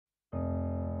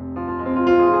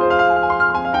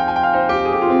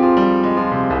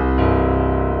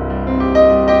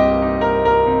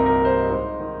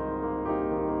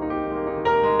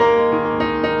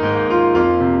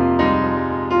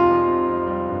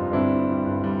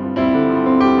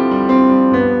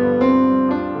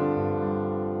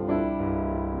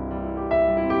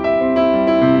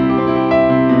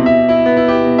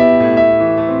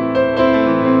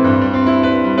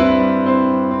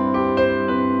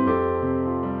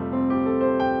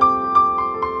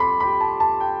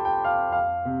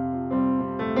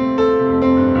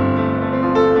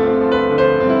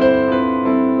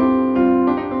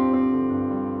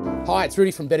it's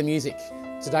Rudy from Better Music.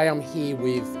 Today I'm here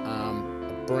with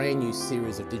a brand new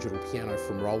series of digital piano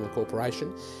from Roland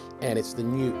Corporation, and it's the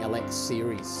new LX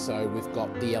series. So we've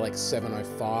got the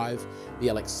LX705, the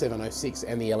LX706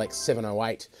 and the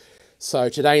LX708. So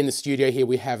today in the studio here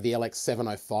we have the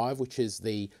LX705, which is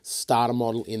the starter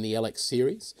model in the LX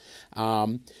series.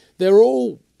 They're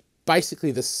all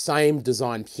basically the same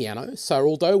design piano. So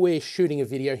although we're shooting a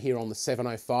video here on the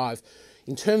 705,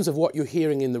 in terms of what you're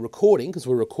hearing in the recording, because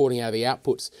we're recording out of the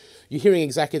outputs, you're hearing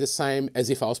exactly the same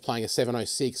as if I was playing a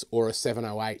 706 or a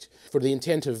 708. For the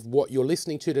intent of what you're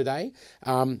listening to today,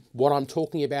 what I'm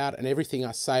talking about and everything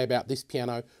I say about this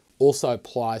piano also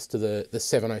applies to the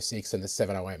 706 and the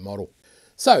 708 model.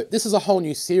 So this is a whole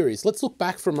new series. Let's look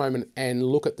back for a moment and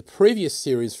look at the previous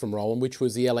series from Roland, which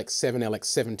was the LX7,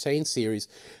 LX17 series.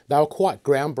 They were quite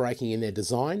groundbreaking in their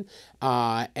design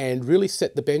and really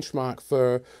set the benchmark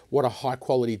for what a high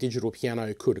quality digital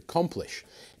piano could accomplish.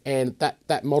 And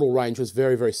that model range was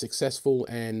very, very successful,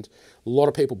 and a lot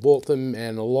of people bought them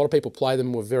and a lot of people play them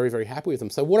and were very, very happy with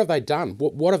them. So what have they done?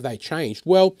 What have they changed?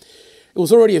 Well, it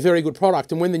was already a very good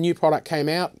product, and when the new product came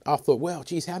out, I thought, well,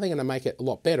 geez, how are they going to make it a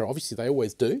lot better? Obviously, they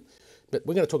always do, but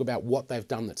we're going to talk about what they've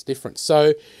done that's different.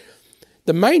 So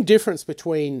the main difference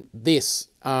between this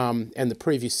and the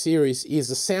previous series is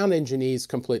the sound engine is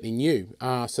completely new.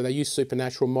 So they used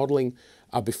supernatural modeling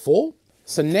before.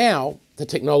 So now the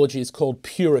technology is called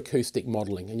PureAcoustic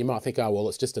modeling, and you might think, oh, well,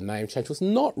 it's just a name change. Well, it's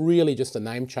not really just a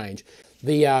name change.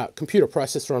 The computer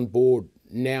processor on board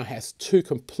now has two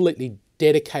completely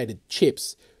dedicated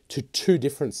chips to two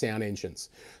different sound engines.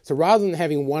 So rather than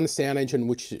having one sound engine,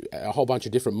 which a whole bunch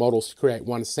of different models to create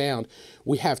one sound,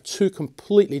 we have two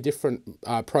completely different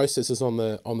processors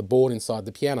on the board inside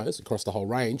the pianos across the whole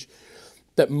range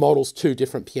that models two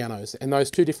different pianos. And those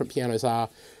two different pianos are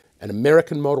an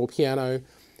American model piano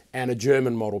and a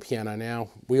German model piano. Now,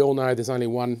 we all know there's only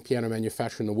one piano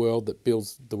manufacturer in the world that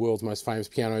builds the world's most famous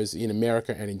pianos in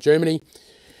America and in Germany,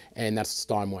 and that's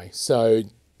Steinway. So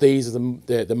these are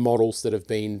the models that have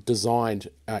been designed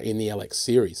in the LX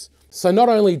series. So not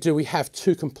only do we have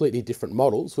two completely different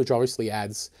models, which obviously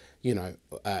adds,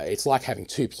 it's like having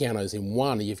two pianos in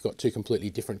one, you've got two completely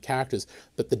different characters,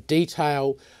 but the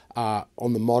detail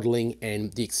on the modeling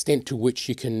and the extent to which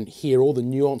you can hear all the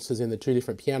nuances in the two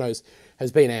different pianos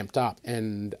has been amped up.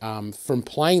 And from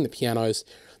playing the pianos,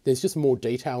 there's just more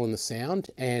detail in the sound,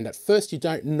 and at first you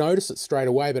don't notice it straight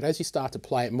away, but as you start to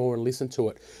play it more and listen to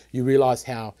it, you realize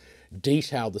how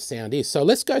detailed the sound is. So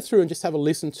let's go through and just have a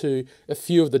listen to a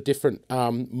few of the different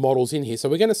models in here. So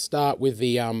we're going to start with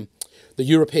the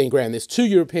European Grand. There's two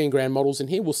European Grand models in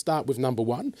here. We'll start with number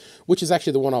one, which is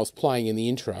actually the one I was playing in the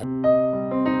intro.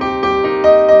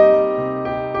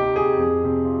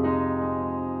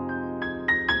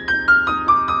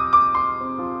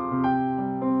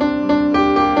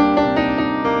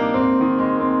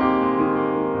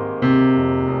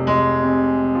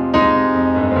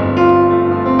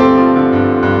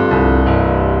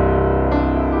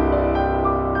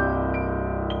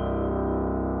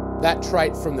 That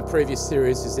trait from the previous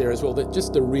series is there as well, that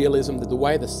just the realism, the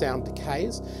way the sound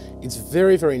decays, it's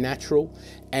very, very natural,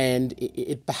 and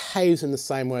it behaves in the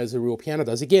same way as a real piano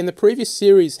does. Again, the previous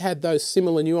series had those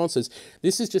similar nuances.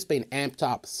 This has just been amped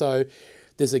up, so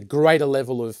there's a greater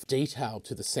level of detail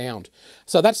to the sound.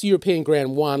 So that's European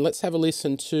Grand 1. Let's have a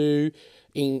listen to,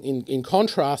 in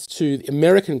contrast to the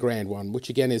American Grand 1, which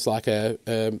again is like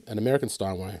an American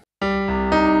Steinway.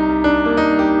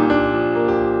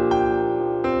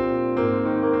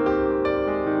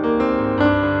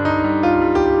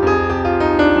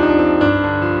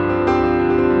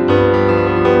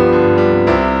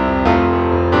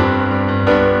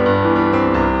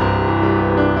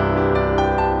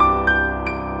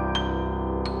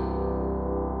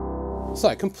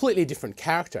 So completely different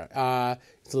character.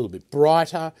 It's a little bit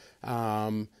brighter,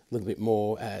 a little bit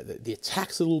more. The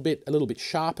attack's a little bit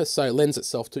sharper, so it lends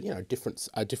itself to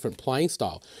a different playing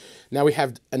style. Now we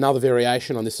have another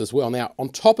variation on this as well. Now on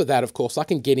top of that, of course, I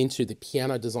can get into the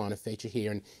piano designer feature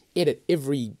here and edit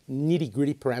every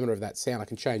nitty-gritty parameter of that sound. I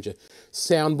can change a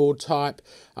soundboard type,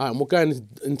 and we'll go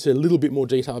into a little bit more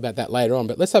detail about that later on.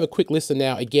 But let's have a quick listen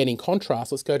now. Again, in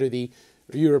contrast, let's go to the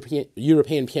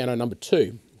European piano number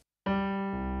 2.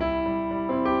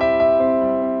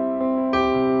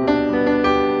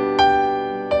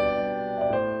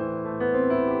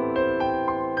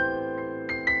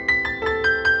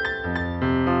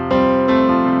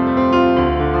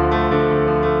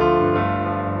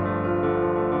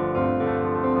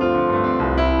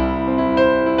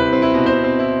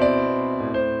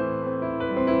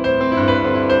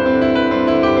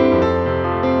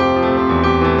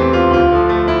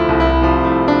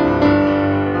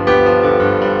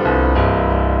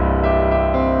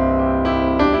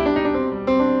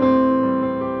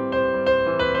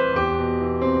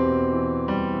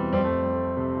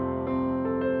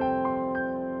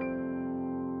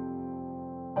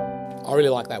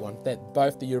 like that one. That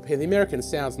both the American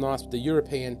sounds nice, but the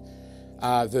European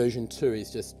version 2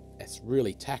 is just, it's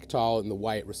really tactile in the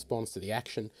way it responds to the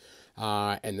action,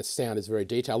 and the sound is very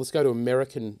detailed. Let's go to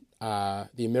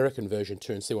the American version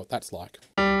 2 and see what that's like.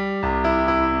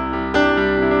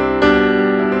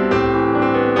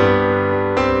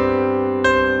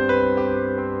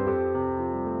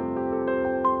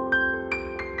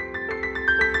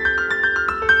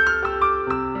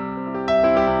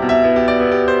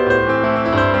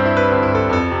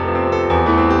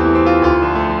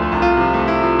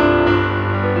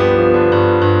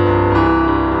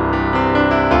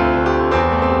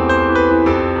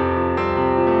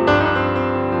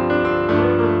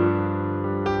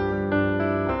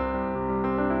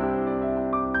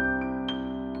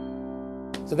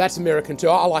 So that's American 2.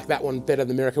 I like that one better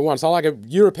than American 1. So I like a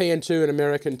European 2 and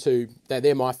American 2.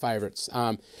 They're my favourites.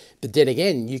 But then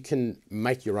again, you can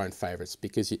make your own favourites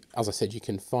because, as I said, you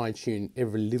can fine-tune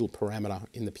every little parameter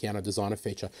in the Piano Designer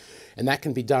feature. And that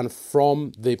can be done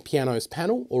from the Pianos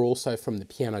panel or also from the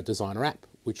Piano Designer app,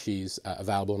 which is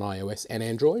available on iOS and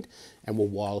Android and will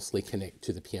wirelessly connect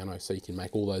to the piano, so you can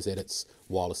make all those edits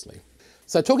wirelessly.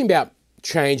 So talking about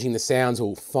changing the sounds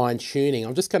or fine-tuning,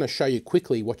 I'm just going to show you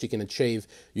quickly what you can achieve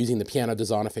using the Piano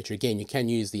Designer feature. Again, you can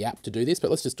use the app to do this,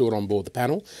 but let's just do it on board the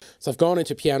panel. So I've gone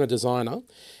into Piano Designer,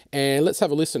 and let's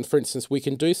have a listen. For instance, we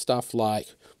can do stuff like,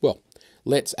 well,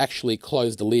 let's actually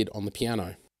close the lid on the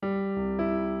piano.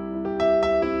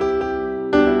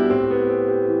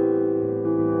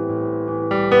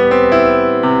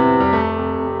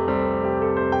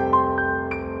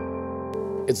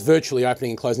 It's virtually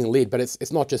opening and closing the lid, but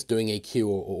it's not just doing EQ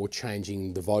or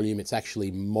changing the volume, it's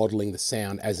actually modelling the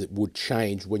sound as it would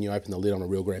change when you open the lid on a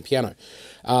real grand piano.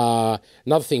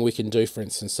 Another thing we can do, for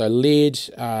instance, so lid,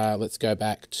 let's go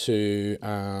back to,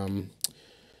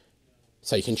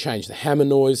 so you can change the hammer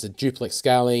noise, the duplex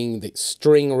scaling, the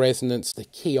string resonance, the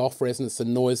key off resonance, the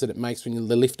noise that it makes when you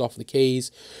lift off the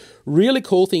keys. Really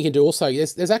cool thing you can do also,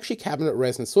 there's actually cabinet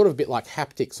resonance, sort of a bit like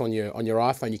haptics on your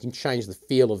iPhone. You can change the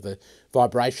feel of the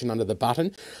vibration under the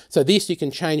button. So this, you can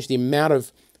change the amount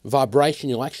of vibration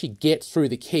you'll actually get through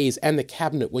the keys and the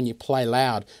cabinet when you play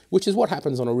loud, which is what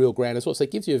happens on a real grand as well. So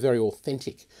it gives you a very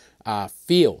authentic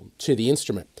feel to the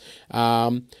instrument.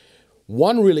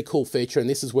 One really cool feature, and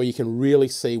this is where you can really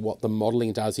see what the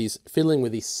modelling does, is fiddling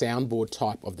with this soundboard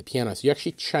type of the piano. So you're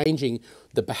actually changing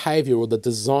the behaviour or the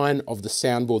design of the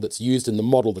soundboard that's used in the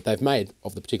model that they've made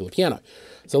of the particular piano.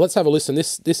 So let's have a listen.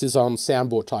 This is on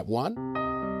soundboard type 1.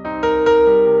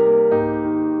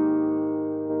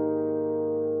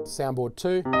 Soundboard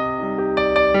 2.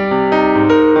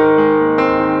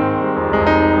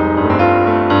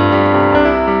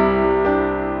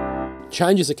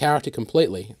 Changes the character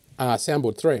completely.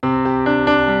 Soundboard 3.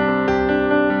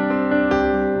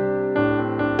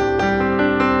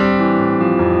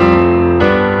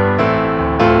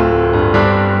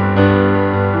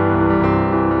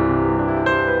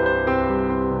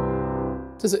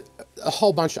 There's a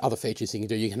whole bunch of other features you can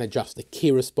do. You can adjust the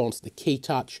key response, the key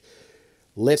touch.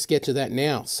 Let's get to that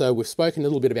now. So we've spoken a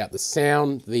little bit about the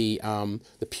sound, the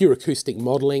PureAcoustic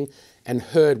modelling, and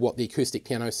heard what the acoustic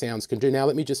piano sounds can do. Now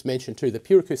let me just mention too, the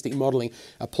PureAcoustic modelling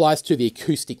applies to the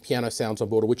acoustic piano sounds on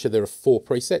board, which there are 4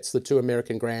 presets, the 2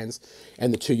 American grands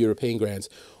and the 2 European grands.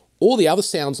 All the other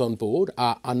sounds on board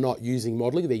are not using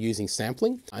modelling, they're using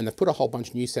sampling, and they've put a whole bunch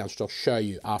of new sounds which I'll show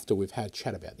you after we've had a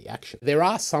chat about the action. There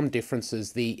are some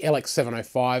differences. The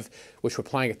LX700, which we're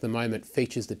playing at the moment,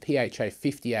 features the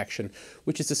PHA50 action,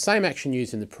 which is the same action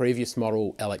used in the previous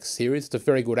model LX series. It's a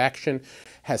very good action,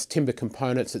 has timbre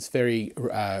components, it's very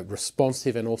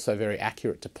responsive and also very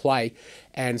accurate to play,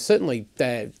 and certainly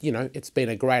it's been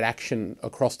a great action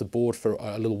across the board for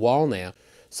a little while now.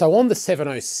 So on the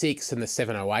 706 and the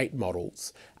 708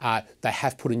 models, they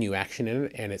have put a new action in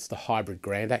it, and it's the hybrid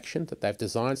grand action that they've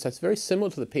designed. So it's very similar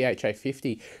to the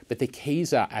PHA50, but the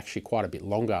keys are actually quite a bit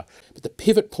longer. But the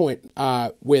pivot point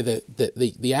where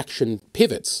the action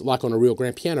pivots, like on a real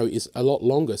grand piano, is a lot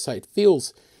longer. So it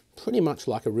feels pretty much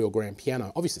like a real grand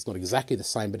piano. Obviously it's not exactly the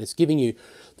same, but it's giving you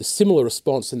the similar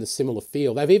response and the similar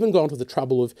feel. They've even gone to the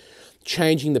trouble of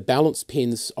changing the balance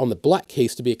pins on the black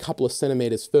keys to be a couple of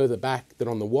centimeters further back than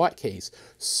on the white keys,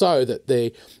 so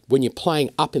that when you're playing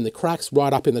up in the cracks,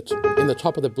 right up in the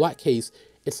top of the black keys,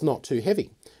 it's not too heavy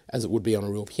as it would be on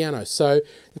a real piano. So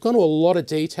they've gone to a lot of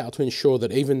detail to ensure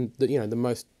that even the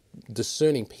most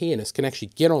discerning pianist can actually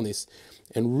get on this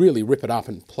and really rip it up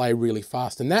and play really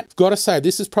fast. And that, got to say,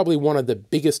 this is probably one of the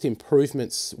biggest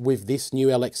improvements with this new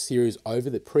LX series over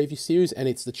the previous series, and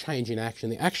it's the change in action.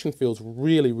 The action feels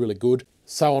really, really good.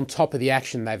 So on top of the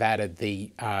action, they've added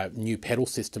the new pedal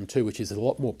system too, which is a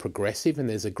lot more progressive, and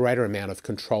there's a greater amount of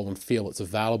control and feel that's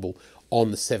available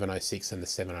on the 706 and the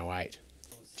 708.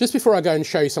 Just before I go and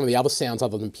show you some of the other sounds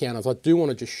other than pianos, I do want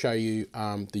to just show you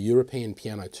the European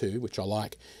piano too, which I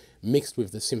like, mixed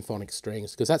with the symphonic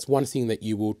strings, because that's one thing that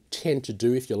you will tend to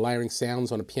do if you're layering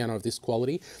sounds on a piano of this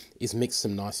quality, is mix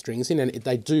some nice strings in, and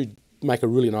they do make a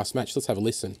really nice match. Let's have a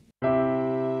listen.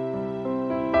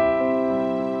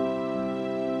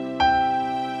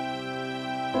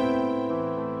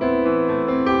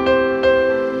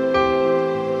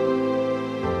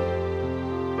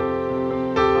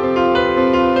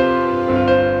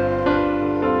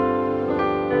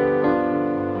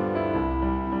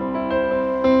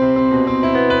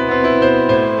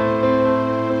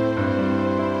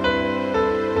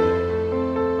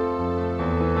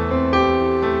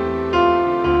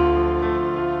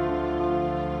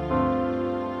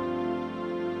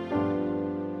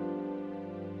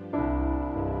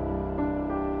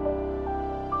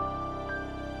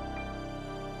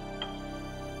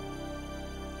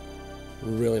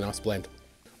 Really nice blend.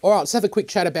 All right, let's have a quick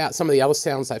chat about some of the other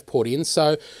sounds they've put in.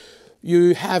 So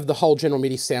you have the whole general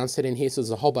MIDI sound set in here, so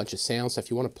there's a whole bunch of sounds. So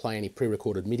if you want to play any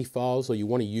pre-recorded MIDI files, or you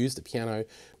want to use the piano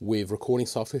with recording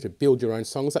software to build your own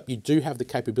songs up, you do have the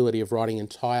capability of writing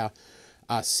entire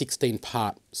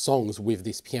 16-part songs with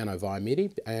this piano via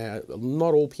MIDI.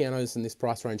 Not all pianos in this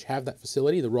price range have that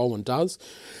facility. The Roland does.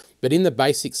 But in the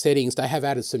basic settings, they have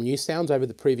added some new sounds over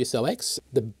the previous LX.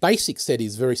 The basic set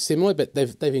is very similar, but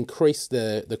they've increased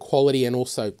the quality and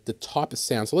also the type of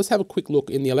sound. So let's have a quick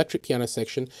look in the electric piano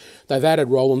section. They've added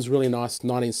Roland's really nice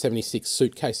 1976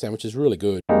 suitcase sound, which is really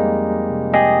good.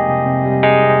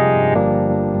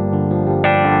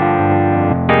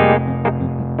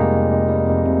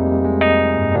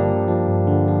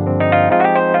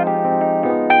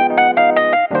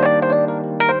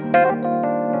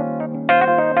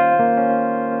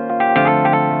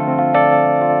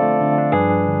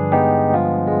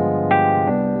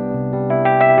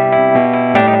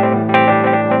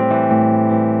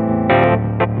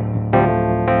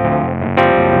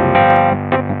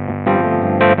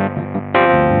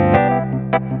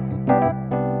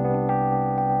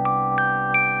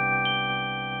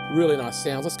 Really nice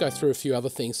sounds. Let's go through a few other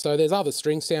things. So there's other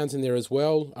string sounds in there as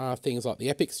well, things like the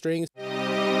epic strings.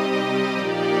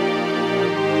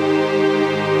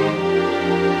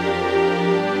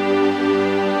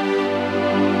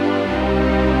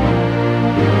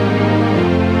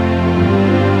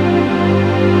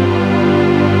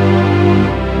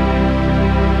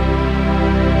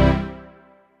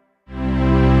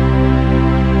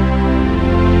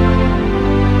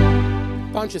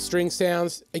 Bunch of string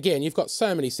sounds. Again, you've got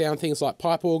so many sound things like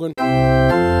pipe organ.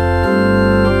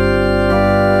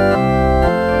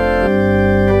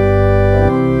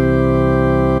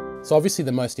 So obviously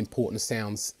the most important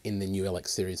sounds in the new LX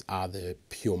series are the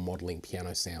pure modelling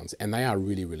piano sounds, and they are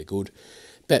really, really good.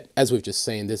 But as we've just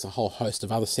seen, there's a whole host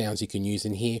of other sounds you can use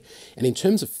in here. And in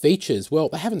terms of features, well,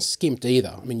 they haven't skimped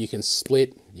either. I mean, you can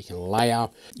split, you can layer.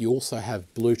 You also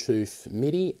have Bluetooth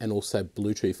MIDI and also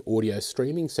Bluetooth audio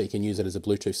streaming, so you can use it as a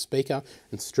Bluetooth speaker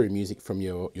and stream music from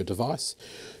your device.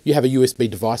 You have a USB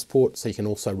device port, so you can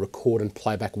also record and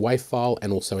play back WAV file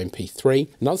and also MP3.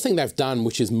 Another thing they've done,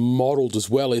 which is modelled as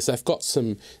well, is they've got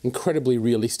some incredibly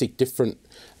realistic different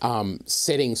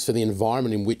settings for the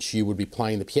environment in which you would be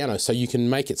playing the piano. So you can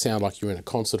make it sound like you're in a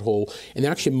concert hall, and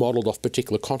they're actually modelled off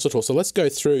particular concert halls. So let's go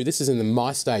through. This is in the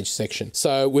My Stage section.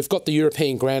 So we've got the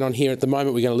European Grand on here. At the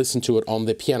moment, we're going to listen to it on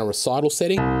the piano recital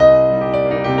setting.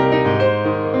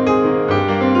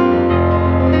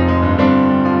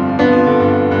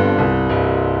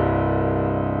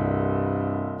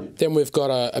 Then we've got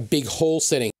a big hall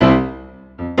setting.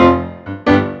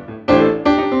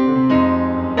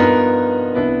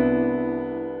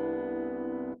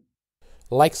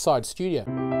 Lakeside Studio.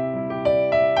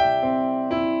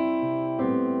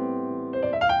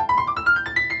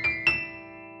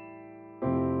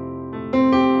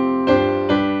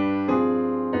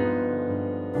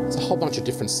 It's a whole bunch of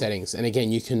different settings, and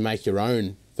again, you can make your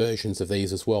own versions of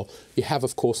these as well. You have,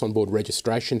 of course, on board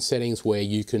registration settings where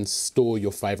you can store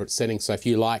your favorite settings. So if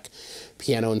you like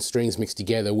piano and strings mixed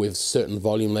together with certain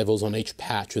volume levels on each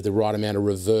patch, with the right amount of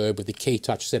reverb, with the key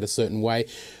touch set a certain way,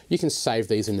 you can save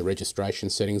these in the registration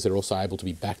settings. They're also able to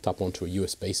be backed up onto a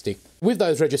USB stick. With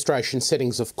those registration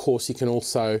settings, of course, you can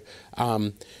also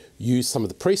use some of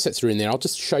the presets that are in there. I'll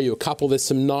just show you a couple. There's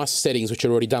some nice settings which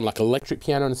are already done, like electric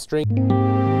piano and a string.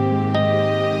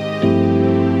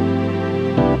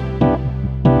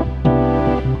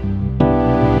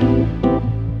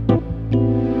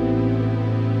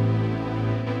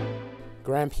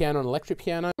 grand piano and electric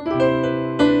piano.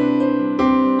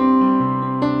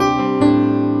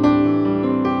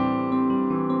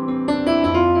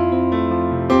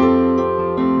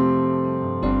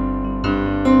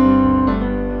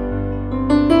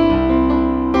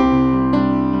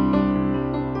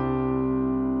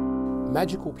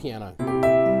 Magical piano.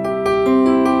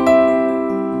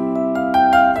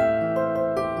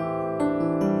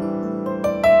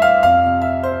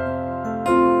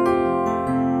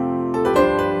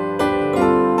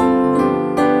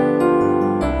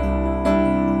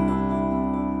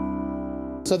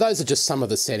 So those are just some of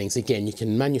the settings. Again, you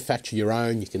can manufacture your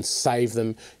own, you can save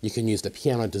them, you can use the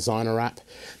Piano Designer app.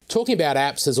 Talking about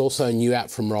apps, there's also a new app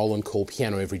from Roland called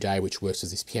Piano Everyday, which works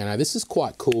with this piano. This is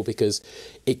quite cool because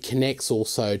it connects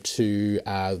also to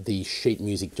the Sheet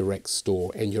Music Direct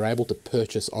store, and you're able to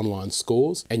purchase online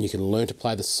scores, and you can learn to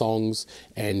play the songs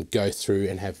and go through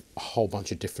and have a whole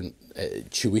bunch of different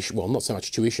tuition, well, not so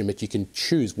much tuition, but you can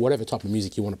choose whatever type of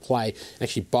music you want to play and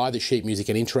actually buy the sheet music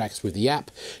and interacts with the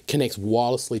app, connects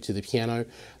wirelessly to the piano.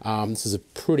 This is a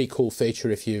pretty cool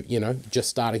feature if you know, just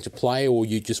starting to play, or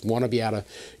you just want to be able to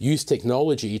use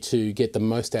technology to get the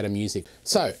most out of music.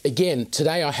 So again,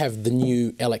 today I have the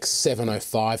new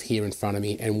LX700 here in front of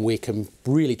me, and we're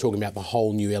really talking about the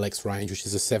whole new LX range, which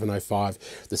is the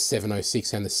 705, the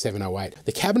 706 and the 708.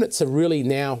 The cabinets are really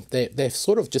now, they're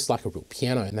sort of just like a real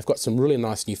piano, and they've got some really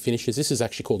nice new finishes. This is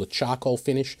actually called a charcoal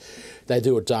finish. They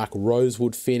do a dark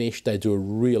rosewood finish. They do a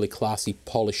really classy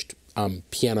polished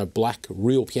piano black,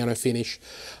 real piano finish,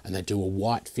 and they do a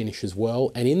white finish as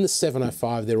well. And in the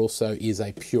 705 there also is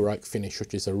a pure oak finish,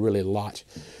 which is a really light,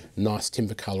 nice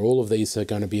timber color. All of these are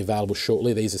going to be available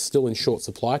shortly. These are still in short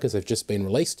supply because they've just been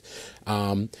released,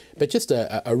 but just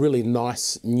a really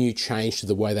nice new change to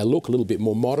the way they look, a little bit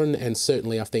more modern, and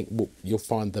certainly I think you'll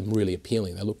find them really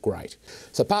appealing. They look great.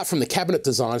 So apart from the cabinet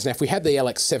designs, now if we had the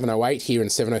LX708 here and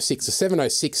 706, the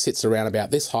 706 sits around about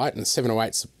this height and the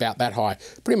 708's about that high,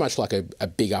 pretty much like a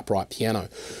big upright piano.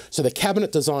 So the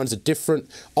cabinet designs are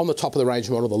different. On the top of the range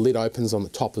model, the lid opens on the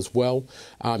top as well.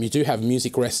 You do have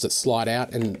music rests that slide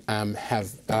out and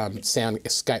have sound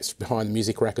escapes behind the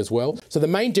music rack as well. So the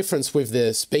main difference with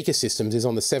the speaker systems is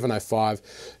on the 705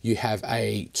 you have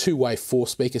a two-way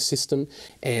 4-speaker system,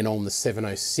 and on the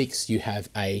 706 you have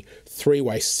a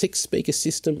 3-way 6-speaker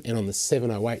system, and on the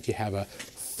 708 you have a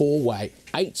 4-way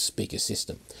 8-speaker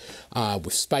system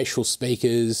with spatial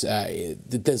speakers.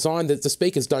 The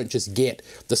speakers don't just get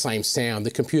the same sound.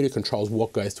 The computer controls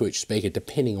what goes to each speaker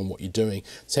depending on what you're doing.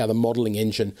 It's how the modelling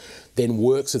engine then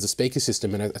works as a speaker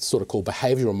system, and it's sort of called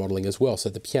behavioural modelling as well. So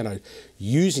the piano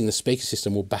using the speaker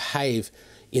system will behave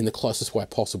in the closest way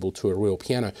possible to a real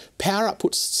piano. Power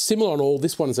output's similar on all.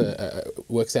 This one's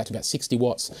works out to about 60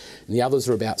 watts, and the others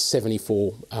are about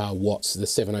 74 watts, the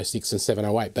 706 and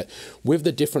 708. But with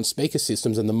the different speaker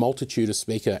systems and the multitude of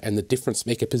speaker and the different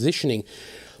speaker positioning,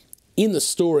 in the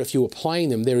store, if you were playing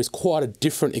them, there is quite a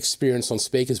different experience on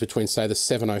speakers between, say, the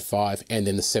 705 and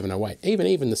then the 708,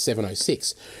 even the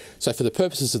 706. So for the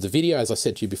purposes of the video, as I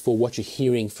said to you before, what you're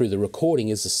hearing through the recording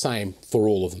is the same for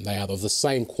all of them. They are of the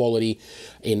same quality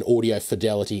in audio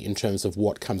fidelity in terms of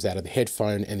what comes out of the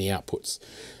headphone and the outputs.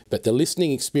 But the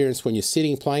listening experience when you're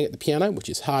sitting playing at the piano, which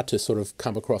is hard to sort of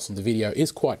come across in the video, is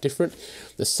quite different.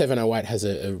 The 708 has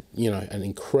an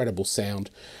incredible sound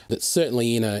that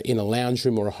certainly in a lounge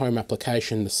room or a home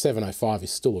application, the 705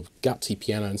 is still a gutsy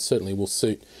piano and certainly will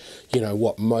suit,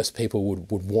 what most people would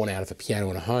want out of a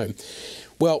piano in a home.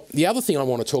 Well, the other thing I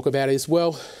want to talk about is,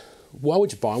 well, why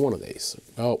would you buy one of these?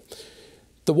 Well,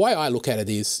 the way I look at it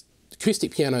is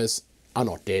acoustic pianos are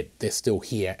not dead. They're still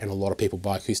here, and a lot of people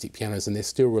buy acoustic pianos and they're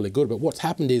still really good. But what's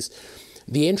happened is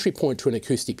the entry point to an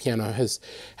acoustic piano has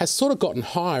sort of gotten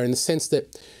higher in the sense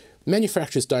that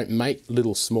manufacturers don't make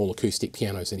little small acoustic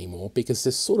pianos anymore because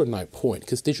there's sort of no point,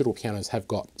 because digital pianos have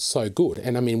got so good.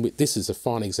 And I mean, this is a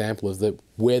fine example of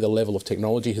where the level of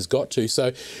technology has got to.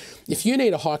 So if you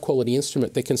need a high quality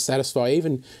instrument that can satisfy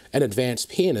even an advanced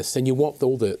pianist, and you want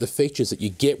all the features that you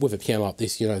get with a piano like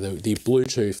this, the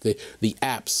Bluetooth, the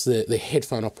apps, the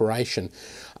headphone operation,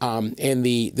 and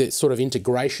the sort of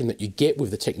integration that you get with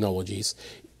the technologies,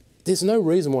 there's no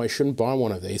reason why you shouldn't buy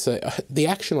one of these. The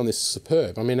action on this is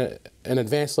superb. I mean, an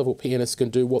advanced level pianist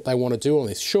can do what they want to do on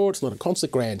this. Sure, it's not a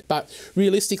concert grand, but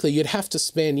realistically, you'd have to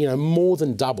spend, more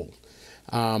than double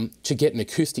to get an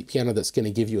acoustic piano that's going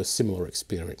to give you a similar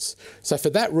experience. So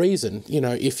for that reason,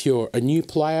 if you're a new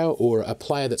player or a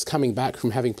player that's coming back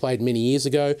from having played many years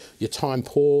ago, you're time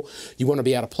poor, you want to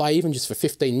be able to play even just for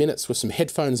 15 minutes with some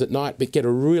headphones at night, but get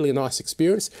a really nice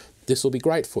experience, this will be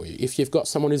great for you. If you've got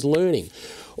someone who's learning,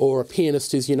 or a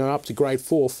pianist who's, up to grade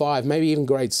 4 or 5, maybe even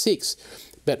grade 6,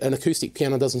 but an acoustic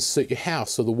piano doesn't suit your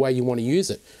house or the way you want to use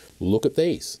it, look at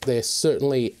these. They're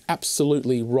certainly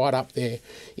absolutely right up there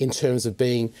in terms of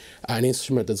being an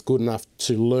instrument that's good enough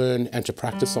to learn and to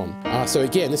practice on. So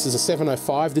again, this is a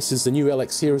 705. This is the new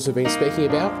LX series we've been speaking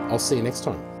about. I'll see you next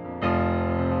time.